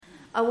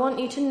I want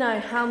you to know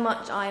how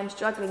much I am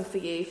struggling for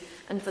you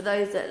and for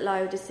those at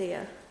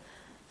Laodicea,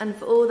 and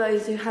for all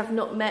those who have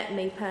not met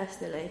me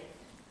personally.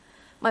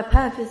 My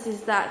purpose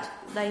is that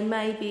they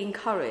may be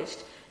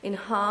encouraged in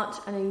heart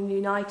and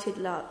united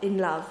in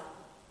love,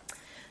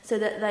 so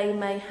that they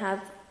may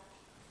have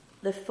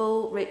the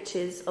full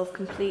riches of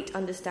complete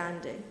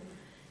understanding,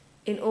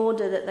 in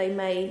order that they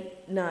may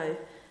know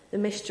the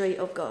mystery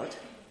of God,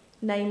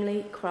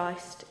 namely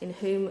Christ, in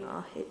whom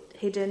are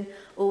hidden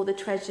all the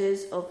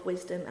treasures of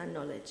wisdom and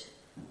knowledge.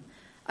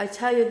 I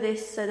tell you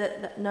this so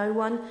that no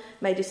one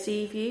may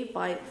deceive you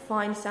by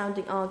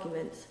fine-sounding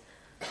arguments.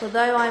 For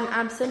though I am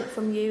absent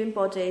from you in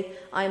body,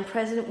 I am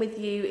present with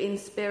you in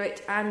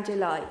spirit and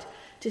delight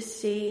to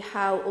see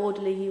how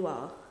orderly you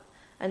are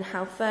and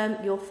how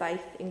firm your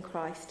faith in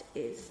Christ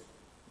is.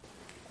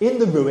 In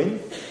the ruin,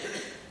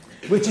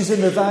 which is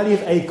in the valley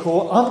of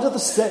Achor, under the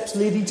steps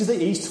leading to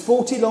the east,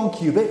 40 long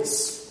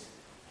cubits,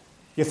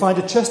 you find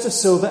a chest of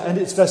silver and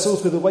its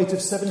vessels with a weight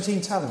of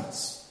 17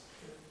 talents.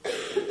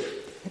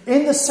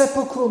 In the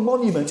sepulchral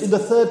monument in the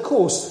third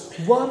course,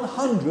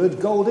 100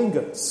 gold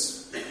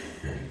ingots.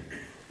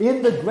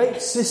 In the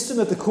great cistern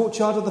of the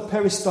courtyard of the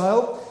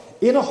peristyle,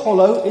 in a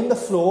hollow in the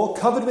floor,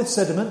 covered with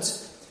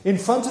sediment, in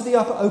front of the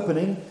upper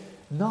opening,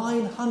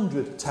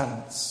 900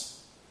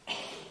 talents.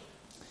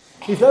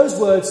 If those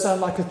words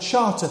sound like a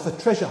charter for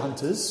treasure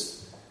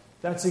hunters,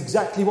 that's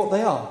exactly what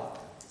they are.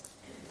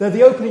 They're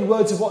the opening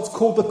words of what's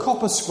called the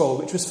Copper Scroll,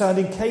 which was found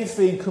in Cave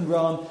 3 in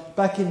Qumran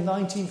back in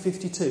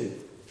 1952.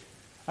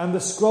 And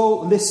the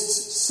scroll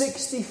lists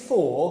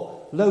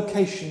 64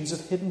 locations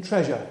of hidden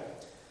treasure,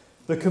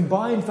 the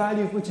combined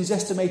value of which is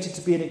estimated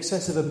to be in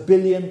excess of £1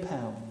 billion.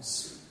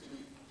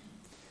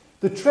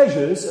 The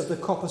treasures of the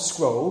Copper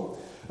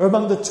Scroll are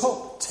among the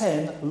top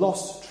 10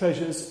 lost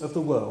treasures of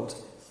the world.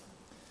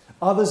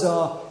 Others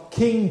are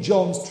King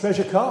John's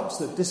treasure carts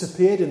that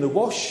disappeared in the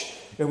Wash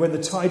when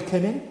the tide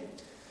came in,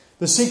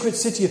 the secret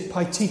city of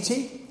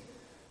Paititi,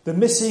 the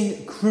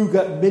missing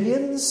Kruger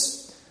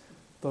millions,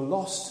 the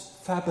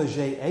lost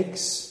Fabergé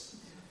eggs,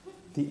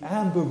 the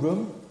Amber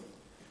Room,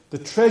 the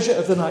treasure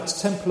of the Knights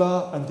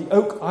Templar, and the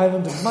Oak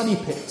Island Money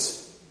Pit.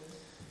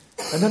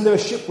 And then there are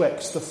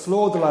shipwrecks, the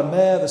Flor de la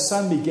Mer, the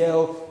San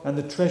Miguel, and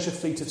the treasure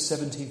fleet of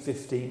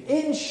 1715.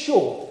 In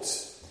short,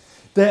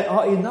 there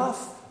are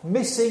enough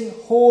missing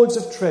hoards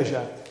of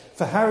treasure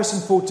for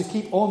Harrison Ford to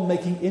keep on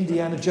making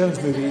Indiana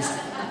Jones movies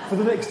for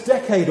the next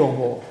decade or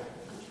more.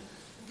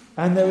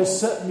 And there is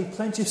certainly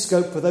plenty of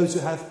scope for those who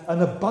have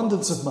an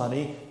abundance of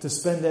money to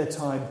spend their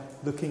time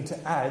looking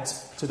to add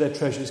to their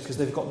treasures because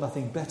they've got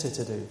nothing better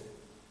to do.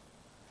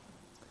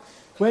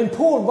 When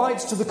Paul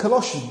writes to the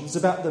Colossians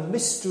about the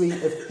mystery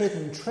of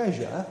hidden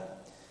treasure,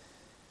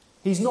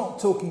 he's not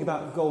talking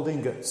about gold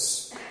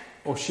ingots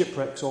or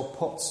shipwrecks or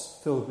pots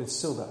filled with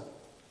silver.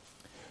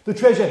 The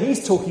treasure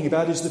he's talking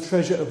about is the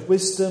treasure of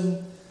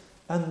wisdom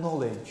and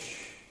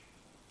knowledge.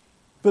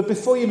 But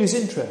before you lose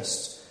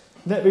interest,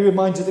 let me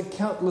remind you that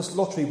countless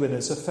lottery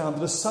winners have found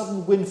that a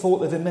sudden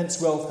windfall of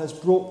immense wealth has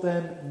brought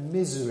them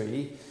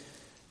misery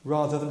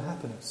rather than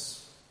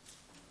happiness.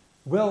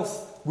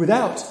 Wealth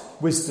without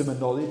wisdom and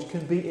knowledge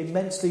can be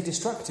immensely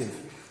destructive.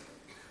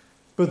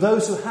 But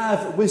those who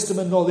have wisdom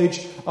and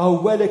knowledge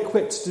are well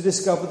equipped to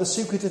discover the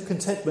secret of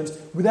contentment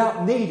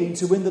without needing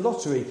to win the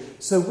lottery.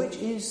 So which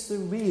is the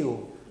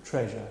real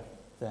treasure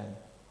then?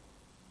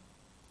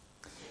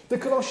 The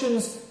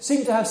Colossians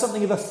seem to have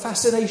something of a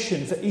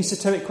fascination for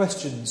esoteric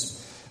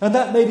questions, and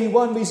that may be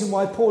one reason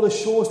why Paul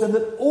assures them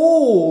that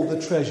all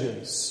the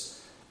treasures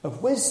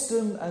of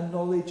wisdom and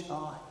knowledge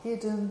are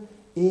hidden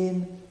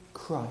in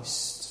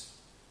Christ,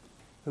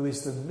 who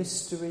is the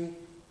mystery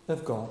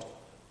of God.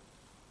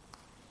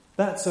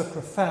 That's a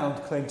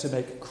profound claim to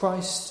make.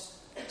 Christ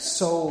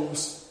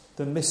solves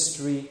the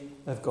mystery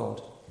of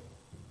God.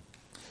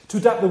 To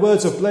adapt the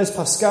words of Blaise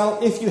Pascal,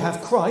 if you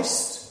have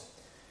Christ,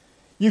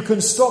 you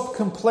can stop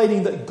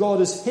complaining that God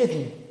has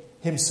hidden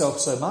himself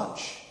so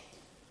much,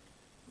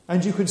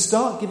 and you can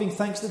start giving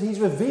thanks that he's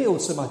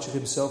revealed so much of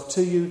himself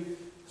to you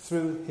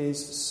through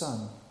his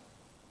Son.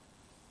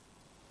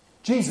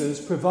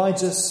 Jesus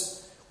provides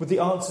us with the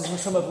answers to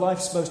some of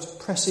life's most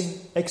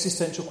pressing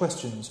existential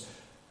questions.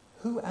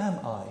 Who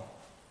am I?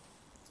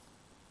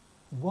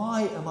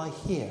 Why am I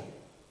here?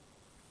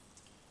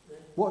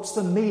 What's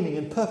the meaning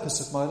and purpose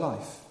of my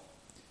life?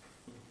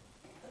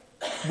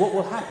 What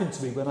will happen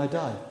to me when I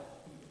die?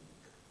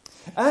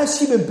 As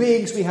human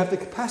beings, we have the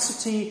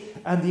capacity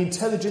and the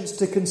intelligence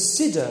to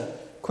consider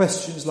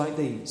questions like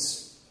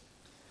these.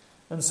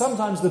 And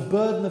sometimes the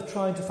burden of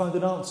trying to find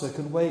an answer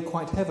can weigh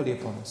quite heavily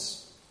upon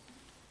us.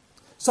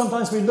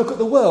 Sometimes we look at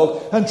the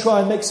world and try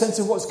and make sense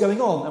of what's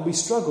going on, and we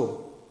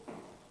struggle.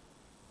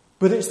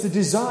 But it's the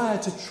desire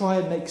to try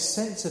and make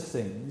sense of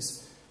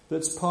things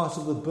that's part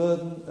of the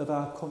burden of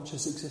our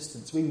conscious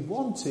existence. We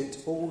want it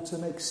all to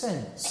make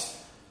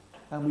sense,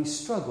 and we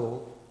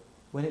struggle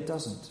when it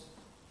doesn't.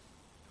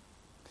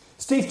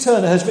 Steve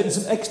Turner has written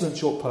some excellent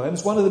short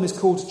poems. One of them is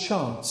called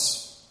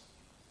Chance.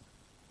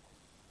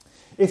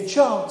 If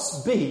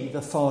chance be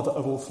the father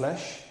of all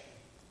flesh,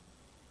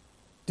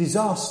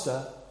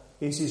 disaster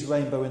is his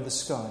rainbow in the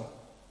sky.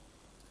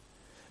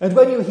 And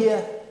when you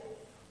hear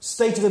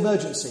state of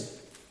emergency,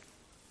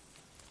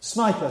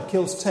 sniper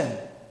kills 10,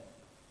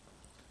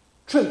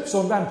 troops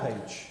on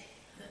rampage,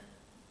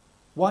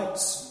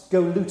 whites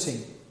go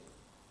looting,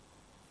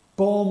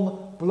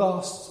 bomb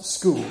blasts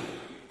school,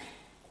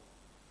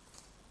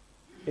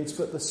 it's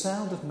but the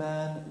sound of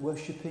man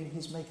worshipping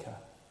his maker.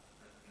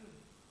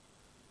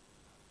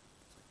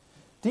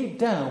 Deep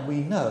down we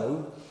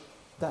know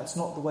that's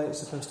not the way it's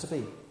supposed to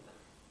be.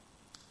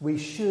 We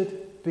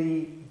should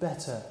be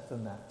better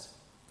than that.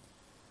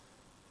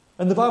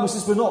 And the Bible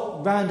says we're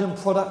not random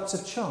products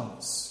of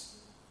chance.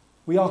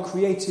 We are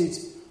created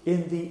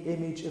in the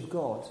image of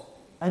God.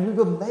 And we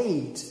were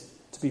made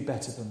to be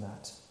better than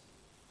that.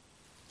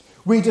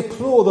 We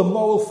deplore the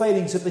moral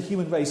failings of the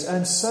human race,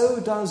 and so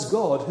does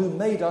God, who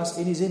made us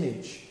in his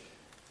image.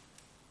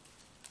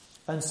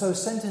 And so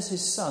sent us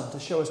his Son to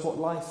show us what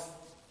life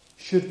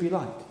should be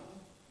like,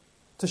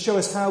 to show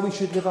us how we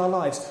should live our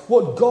lives,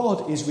 what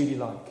God is really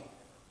like,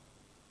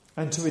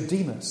 and to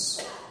redeem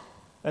us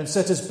and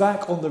set us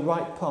back on the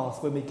right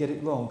path when we get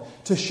it wrong,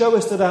 to show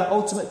us that our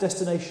ultimate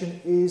destination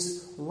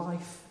is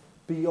life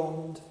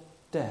beyond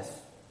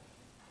death.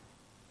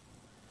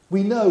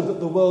 We know that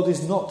the world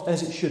is not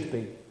as it should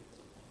be.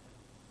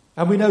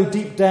 And we know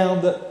deep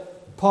down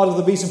that part of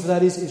the reason for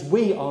that is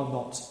we are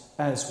not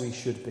as we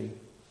should be.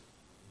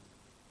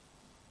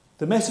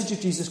 The message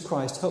of Jesus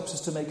Christ helps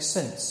us to make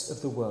sense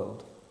of the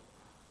world,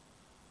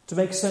 to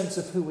make sense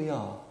of who we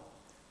are,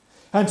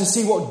 and to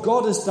see what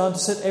God has done to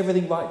set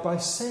everything right by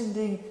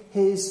sending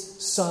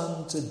his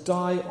Son to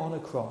die on a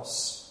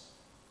cross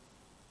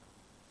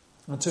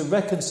and to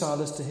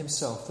reconcile us to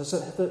himself,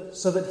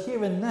 so that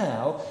here and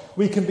now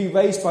we can be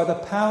raised by the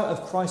power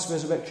of Christ's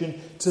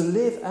resurrection to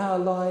live our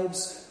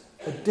lives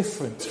a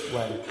different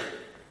way.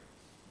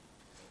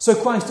 So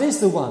Christ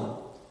is the one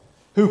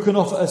who can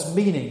offer us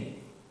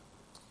meaning,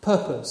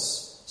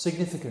 purpose,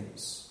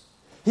 significance.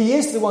 He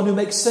is the one who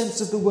makes sense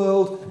of the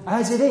world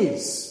as it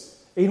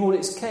is in all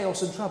its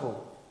chaos and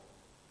trouble.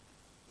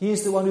 He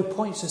is the one who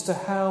points us to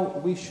how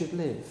we should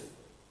live.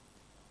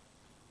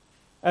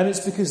 And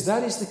it's because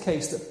that is the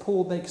case that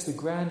Paul makes the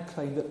grand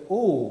claim that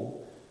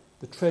all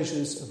the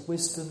treasures of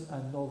wisdom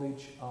and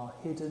knowledge are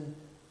hidden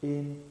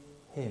in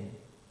him.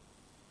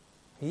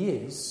 He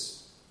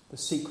is the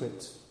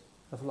secret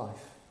of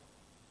life.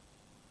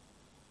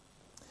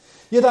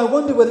 Yet I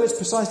wonder whether it's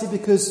precisely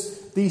because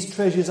these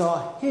treasures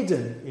are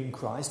hidden in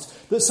Christ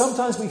that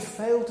sometimes we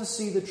fail to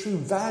see the true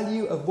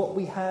value of what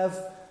we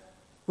have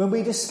when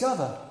we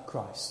discover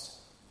Christ.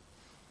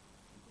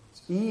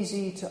 It's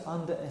easy to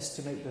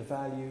underestimate the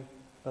value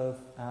of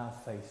our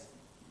faith.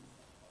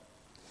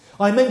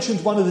 I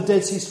mentioned one of the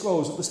Dead Sea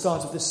Scrolls at the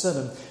start of this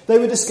sermon. They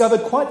were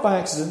discovered quite by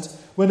accident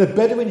when a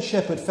Bedouin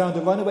shepherd found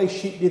a runaway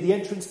sheep near the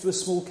entrance to a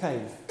small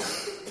cave.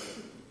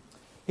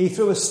 He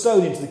threw a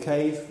stone into the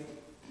cave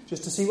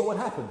just to see what would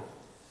happen.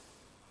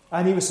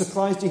 And he was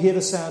surprised to hear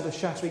the sound of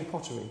shattering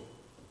pottery.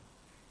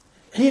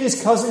 He and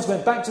his cousins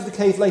went back to the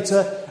cave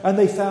later and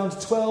they found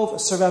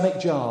 12 ceramic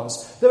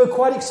jars. They were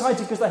quite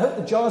excited because they hoped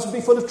the jars would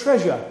be full of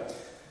treasure.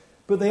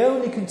 But they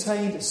only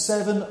contained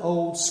 7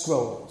 old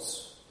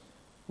scrolls,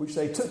 which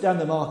they took down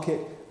the market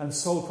and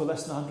sold for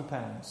less than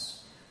 £100.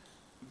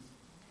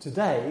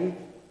 Today,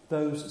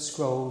 those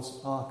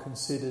scrolls are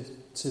considered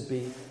to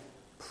be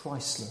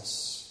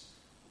priceless.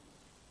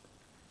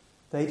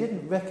 They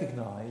didn't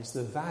recognise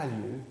the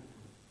value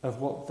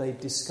of what they'd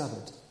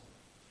discovered.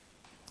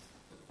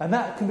 And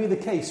that can be the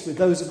case with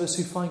those of us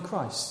who find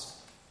Christ.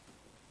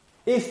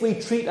 If we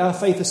treat our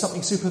faith as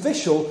something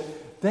superficial,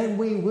 then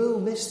we will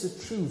miss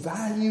the true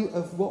value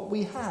of what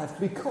we have,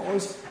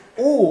 because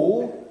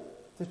all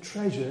the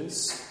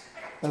treasures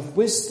of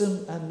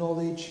wisdom and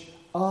knowledge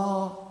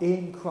are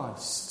in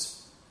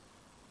Christ.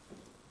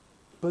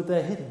 But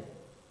they're hidden.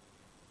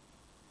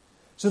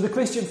 So the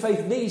Christian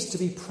faith needs to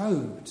be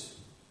probed,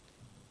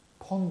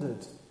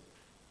 pondered,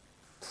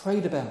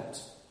 prayed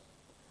about,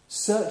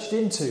 searched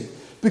into,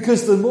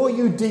 because the more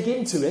you dig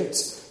into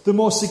it, the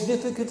more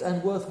significant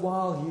and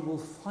worthwhile you will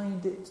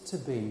find it to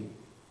be.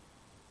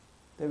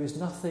 There is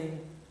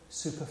nothing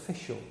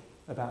superficial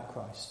about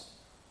Christ,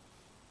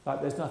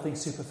 like there's nothing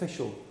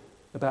superficial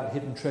about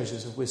hidden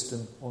treasures of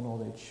wisdom or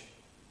knowledge.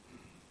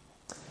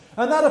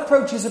 And that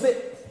approach is a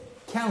bit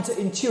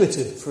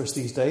counterintuitive for us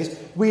these days.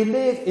 We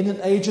live in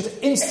an age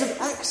of instant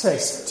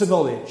access to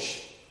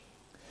knowledge.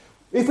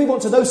 If we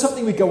want to know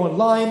something, we go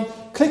online,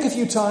 click a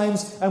few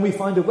times, and we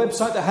find a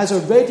website that has a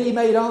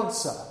ready-made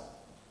answer.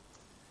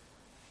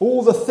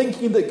 All the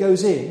thinking that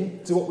goes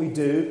into what we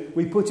do,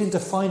 we put into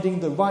finding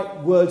the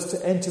right words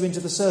to enter into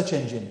the search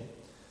engine.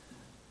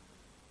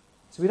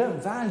 So we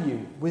don't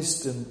value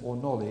wisdom or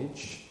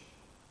knowledge.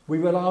 We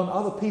rely on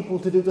other people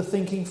to do the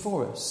thinking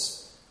for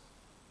us.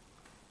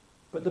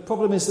 But the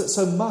problem is that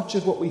so much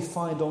of what we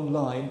find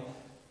online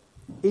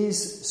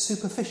is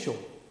superficial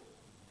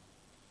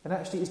and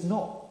actually is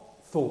not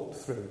thought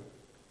through.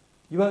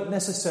 You won't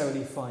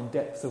necessarily find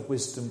depth of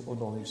wisdom or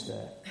knowledge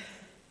there.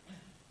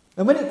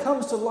 And when it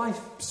comes to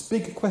life's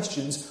big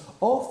questions,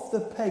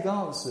 off-the-peg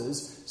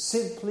answers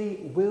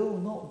simply will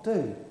not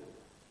do.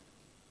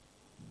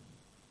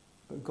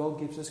 But God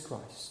gives us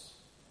Christ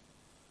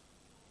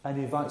and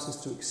He invites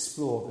us to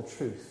explore the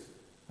truth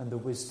and the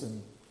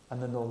wisdom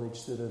and the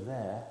knowledge that are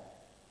there,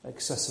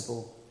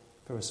 accessible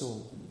for us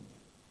all.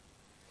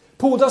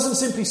 Paul doesn't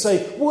simply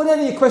say,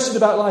 whatever your question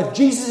about life,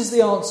 Jesus is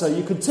the answer.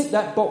 You can tick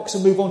that box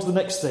and move on to the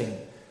next thing.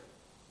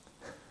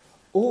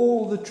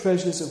 All the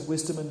treasures of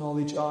wisdom and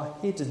knowledge are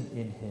hidden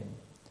in Him.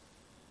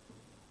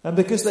 And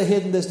because they're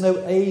hidden, there's no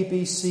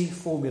ABC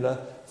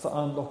formula for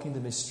unlocking the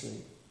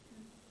mystery.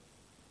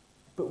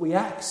 But we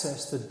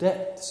access the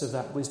depths of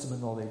that wisdom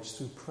and knowledge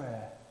through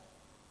prayer,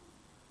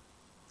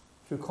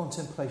 through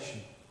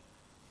contemplation,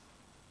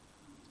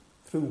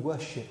 through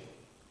worship,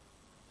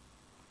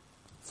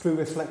 through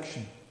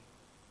reflection,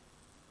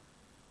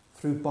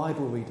 through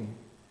Bible reading.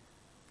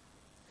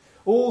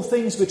 All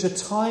things which are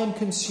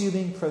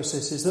time-consuming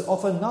processes that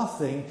offer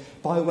nothing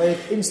by way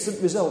of instant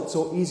results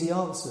or easy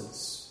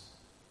answers.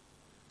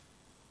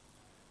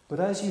 But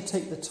as you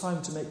take the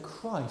time to make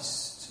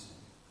Christ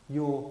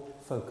your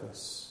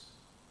focus,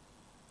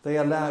 they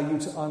allow you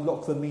to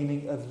unlock the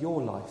meaning of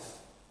your life,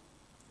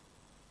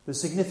 the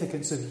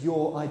significance of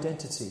your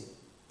identity,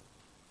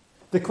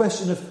 the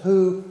question of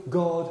who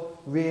God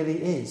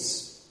really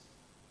is.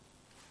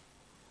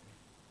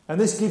 And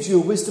this gives you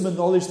a wisdom and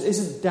knowledge that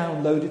isn't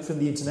downloaded from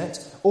the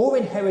internet or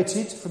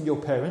inherited from your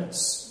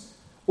parents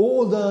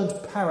or learned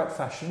parrot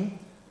fashion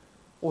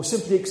or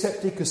simply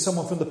accepted because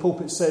someone from the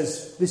pulpit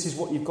says this is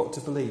what you've got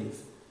to believe.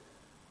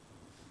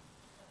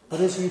 But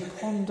as you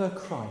ponder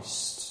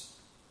Christ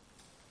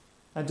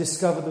and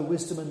discover the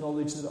wisdom and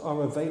knowledge that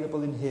are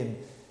available in Him,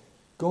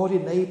 God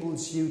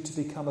enables you to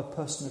become a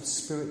person of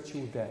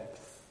spiritual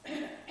depth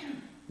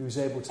who is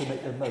able to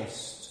make the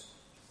most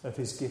of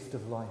His gift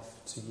of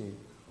life to you.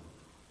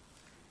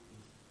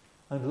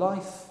 And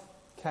life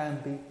can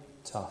be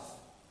tough.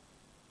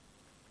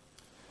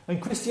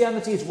 And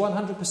Christianity is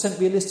 100%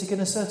 realistic in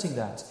asserting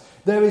that.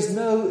 There is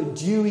no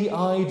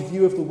dewy-eyed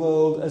view of the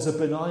world as a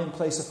benign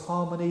place of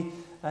harmony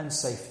and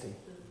safety.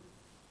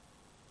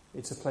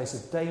 It's a place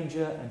of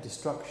danger and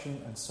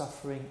destruction and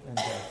suffering and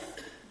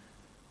death.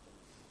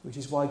 Which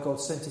is why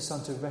God sent His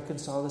Son to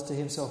reconcile us to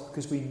Himself,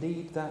 because we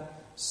need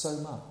that so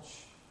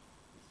much.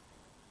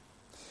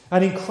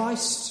 And in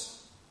Christ,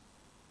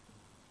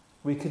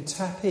 we can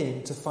tap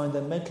in to find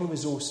the mental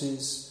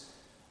resources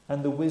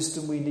and the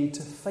wisdom we need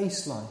to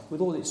face life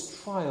with all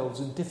its trials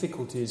and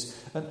difficulties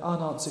and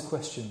unanswered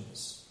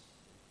questions.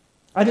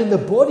 And in the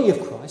body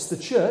of Christ, the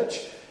church,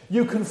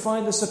 you can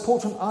find the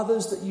support from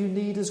others that you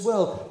need as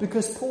well,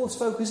 because Paul's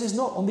focus is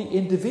not on the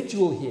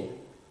individual here.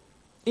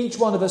 Each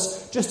one of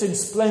us just in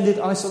splendid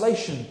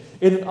isolation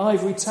in an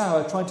ivory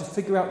tower trying to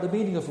figure out the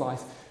meaning of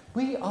life.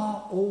 We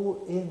are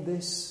all in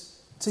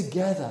this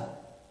together.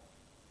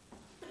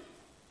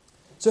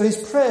 So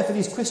his prayer for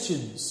these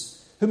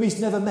Christians, whom he's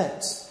never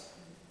met,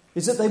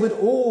 is that they would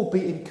all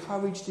be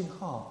encouraged in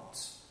heart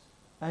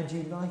and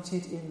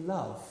united in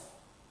love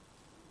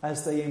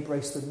as they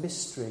embrace the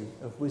mystery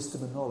of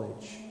wisdom and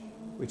knowledge,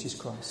 which is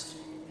Christ.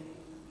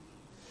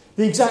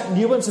 The exact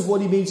nuance of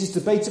what he means is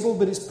debatable,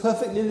 but it's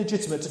perfectly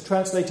legitimate to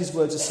translate his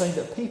words as saying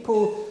that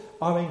people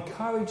are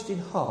encouraged in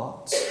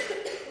heart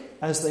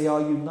as they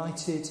are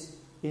united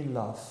in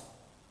love.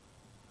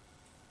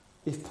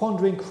 If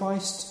pondering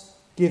Christ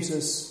gives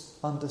us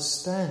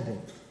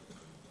understanding,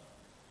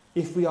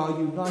 if we are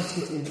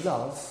united in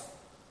love,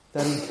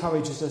 that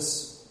encourages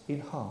us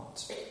in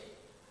heart.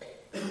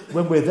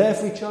 When we're there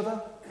for each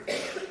other,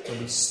 when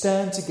we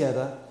stand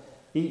together,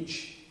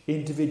 each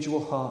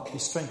individual heart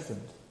is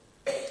strengthened.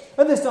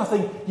 And there's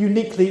nothing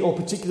uniquely or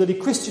particularly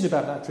Christian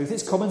about that truth.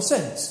 It's common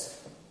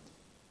sense.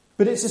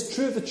 But it's as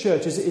true of the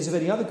church as it is of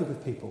any other group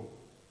of people.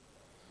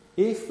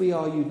 If we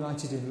are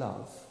united in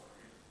love,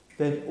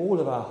 then all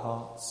of our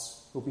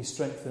hearts will be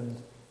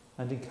strengthened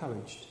and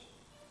encouraged.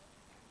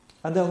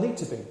 And they'll need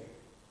to be.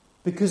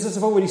 Because, as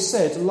I've already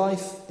said,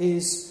 life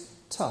is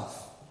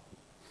tough.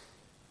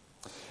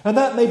 And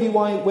that may be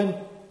why when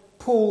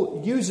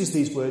Paul uses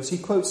these words, he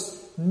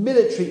quotes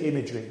military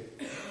imagery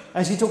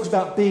as he talks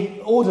about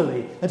being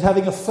orderly and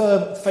having a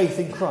firm faith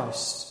in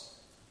Christ.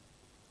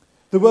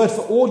 The word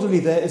for orderly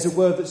there is a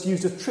word that's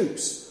used of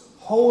troops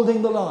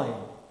holding the line,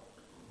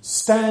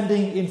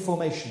 standing in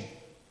formation.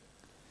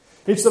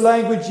 It's the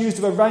language used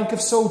of a rank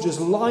of soldiers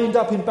lined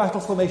up in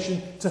battle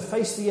formation to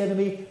face the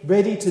enemy,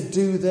 ready to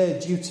do their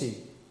duty.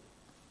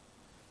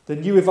 The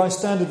New Revised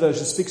Standard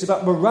Version speaks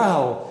about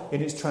morale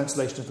in its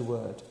translation of the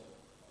word.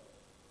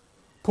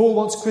 Paul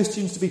wants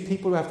Christians to be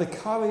people who have the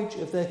courage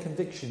of their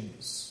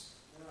convictions,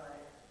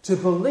 to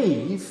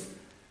believe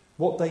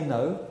what they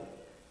know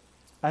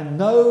and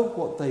know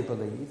what they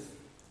believe,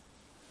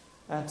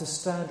 and to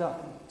stand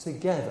up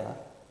together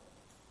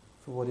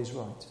for what is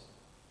right.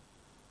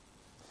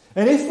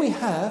 And if we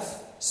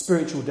have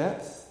spiritual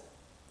depth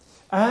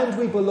and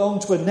we belong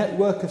to a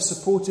network of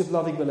supportive,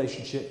 loving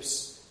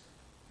relationships,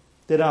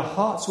 then our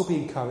hearts will be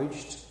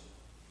encouraged,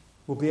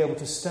 we'll be able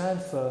to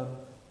stand firm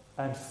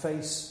and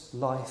face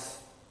life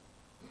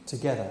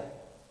together.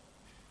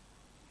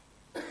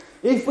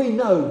 If we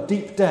know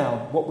deep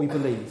down what we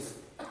believe,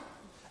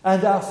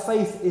 and our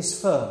faith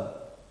is firm,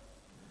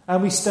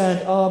 and we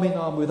stand arm in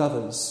arm with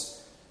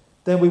others,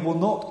 then we will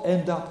not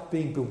end up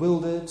being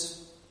bewildered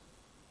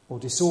or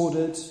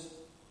disordered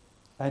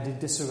and in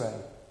disarray.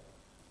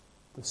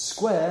 The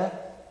square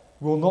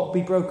will not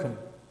be broken.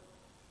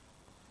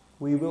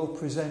 We will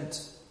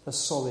present a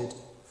solid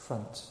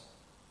front.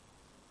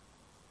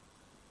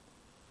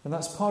 And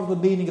that's part of the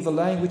meaning of the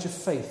language of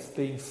faith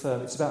being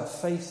firm. It's about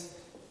faith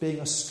being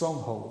a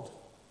stronghold,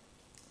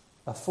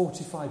 a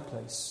fortified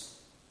place,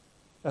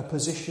 a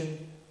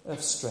position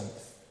of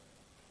strength,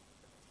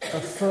 a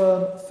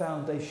firm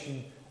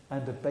foundation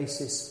and a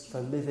basis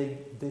for living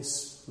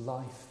this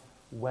life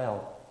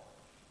well.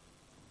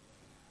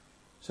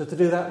 So to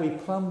do that, we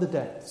plumb the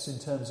depths in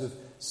terms of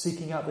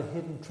seeking out the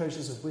hidden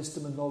treasures of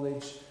wisdom and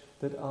knowledge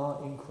that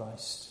are in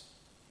Christ.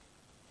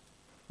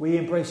 We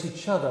embrace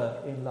each other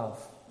in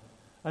love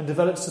and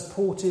develop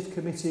supportive,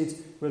 committed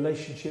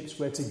relationships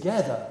where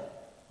together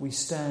we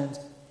stand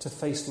to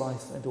face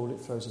life and all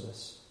it throws at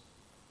us.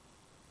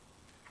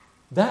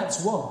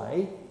 That's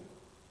why,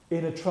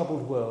 in a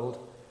troubled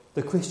world,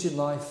 the Christian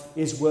life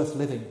is worth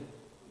living.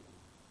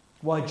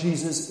 Why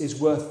Jesus is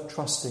worth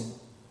trusting.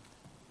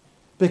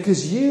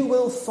 Because you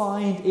will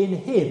find in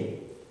him,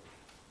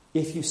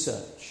 if you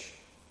search,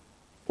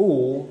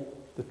 all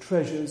the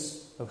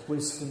treasures of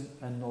wisdom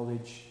and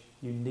knowledge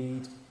you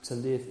need to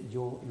live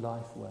your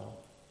life well.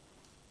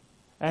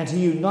 And he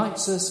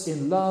unites us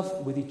in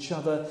love with each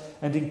other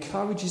and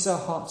encourages our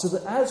hearts so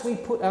that as we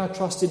put our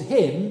trust in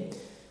him,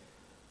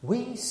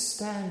 we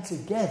stand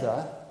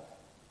together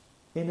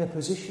in a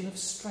position of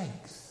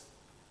strength.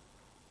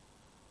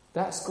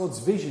 That's God's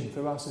vision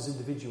for us as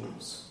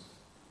individuals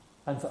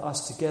and for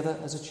us together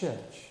as a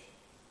church.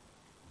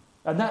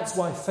 And that's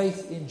why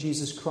faith in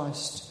Jesus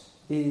Christ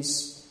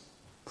is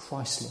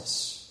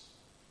priceless.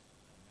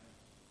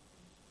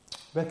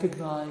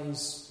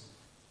 Recognise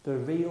the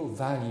real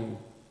value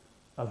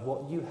of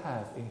what you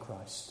have in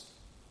Christ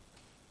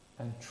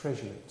and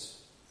treasure it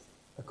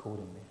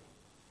accordingly.